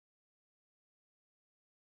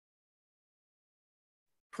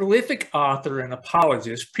Prolific author and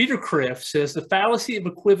apologist Peter Kreeft says the fallacy of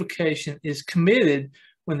equivocation is committed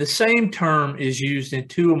when the same term is used in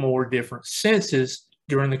two or more different senses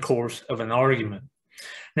during the course of an argument.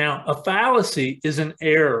 Now, a fallacy is an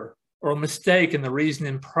error or a mistake in the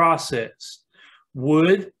reasoning process.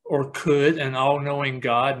 Would or could an all-knowing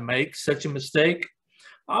God make such a mistake?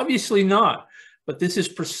 Obviously not, but this is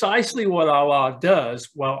precisely what Allah does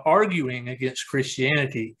while arguing against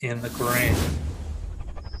Christianity in the Qur'an.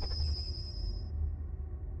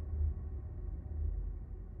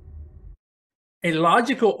 A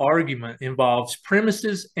logical argument involves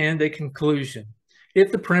premises and a conclusion.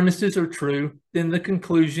 If the premises are true, then the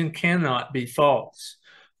conclusion cannot be false.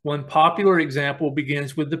 One popular example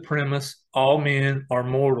begins with the premise, all men are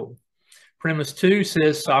mortal. Premise 2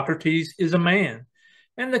 says Socrates is a man,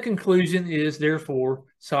 and the conclusion is, therefore,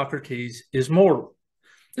 Socrates is mortal.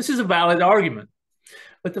 This is a valid argument,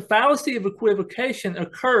 but the fallacy of equivocation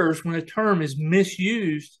occurs when a term is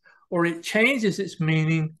misused or it changes its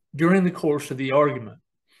meaning during the course of the argument.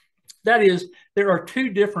 That is, there are two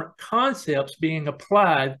different concepts being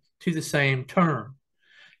applied to the same term.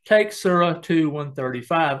 Take Surah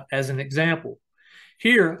 2:135 as an example.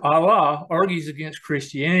 Here, Allah argues against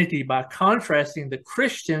Christianity by contrasting the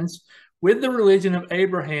Christians with the religion of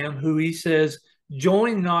Abraham, who he says,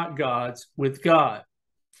 join not gods with God.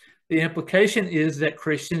 The implication is that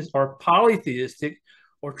Christians are polytheistic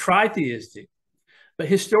or tritheistic. But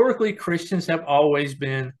historically, Christians have always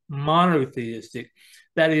been monotheistic.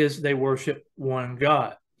 That is, they worship one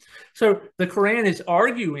God. So the Quran is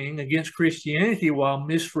arguing against Christianity while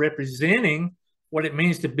misrepresenting what it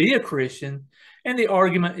means to be a Christian, and the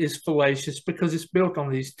argument is fallacious because it's built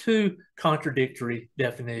on these two contradictory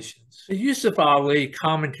definitions. The Yusuf Ali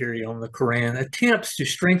commentary on the Quran attempts to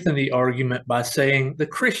strengthen the argument by saying the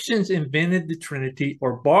Christians invented the Trinity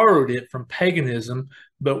or borrowed it from paganism,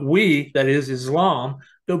 but we, that is Islam,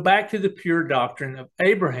 go back to the pure doctrine of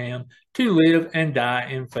Abraham to live and die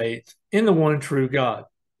in faith in the one true God.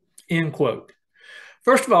 End quote.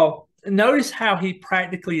 First of all, notice how he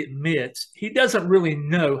practically admits he doesn't really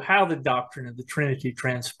know how the doctrine of the Trinity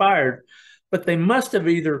transpired, but they must have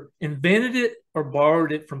either invented it or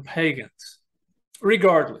borrowed it from pagans.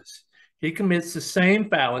 Regardless, he commits the same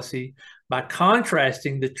fallacy by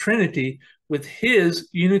contrasting the Trinity with his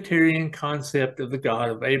Unitarian concept of the God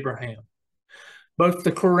of Abraham. Both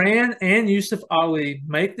the Quran and Yusuf Ali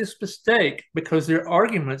make this mistake because their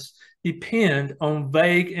arguments depend on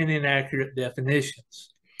vague and inaccurate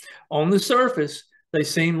definitions. On the surface, they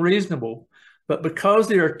seem reasonable, but because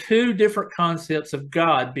there are two different concepts of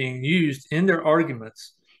God being used in their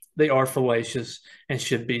arguments, they are fallacious and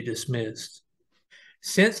should be dismissed.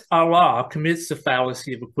 Since Allah commits the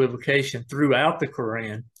fallacy of equivocation throughout the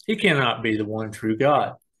Quran, he cannot be the one true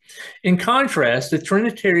God. In contrast, the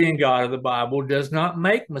Trinitarian God of the Bible does not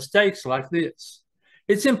make mistakes like this.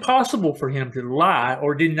 It's impossible for him to lie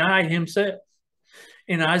or deny himself.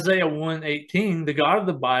 In Isaiah 1:18, the God of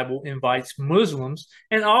the Bible invites Muslims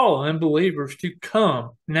and all unbelievers to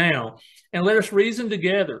come now and let us reason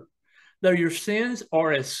together. Though your sins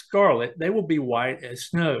are as scarlet, they will be white as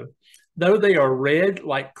snow. Though they are red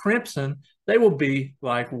like crimson, they will be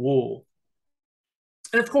like wool.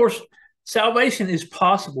 And of course, salvation is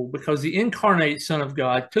possible because the incarnate Son of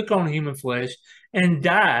God took on human flesh and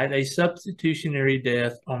died a substitutionary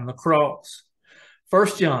death on the cross.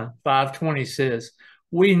 1 John 5:20 says,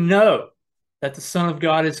 we know that the Son of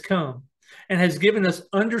God has come and has given us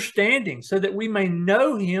understanding so that we may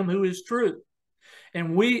know him who is true.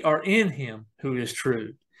 And we are in him who is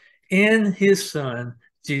true, in his Son,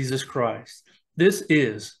 Jesus Christ. This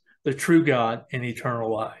is the true God and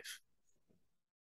eternal life.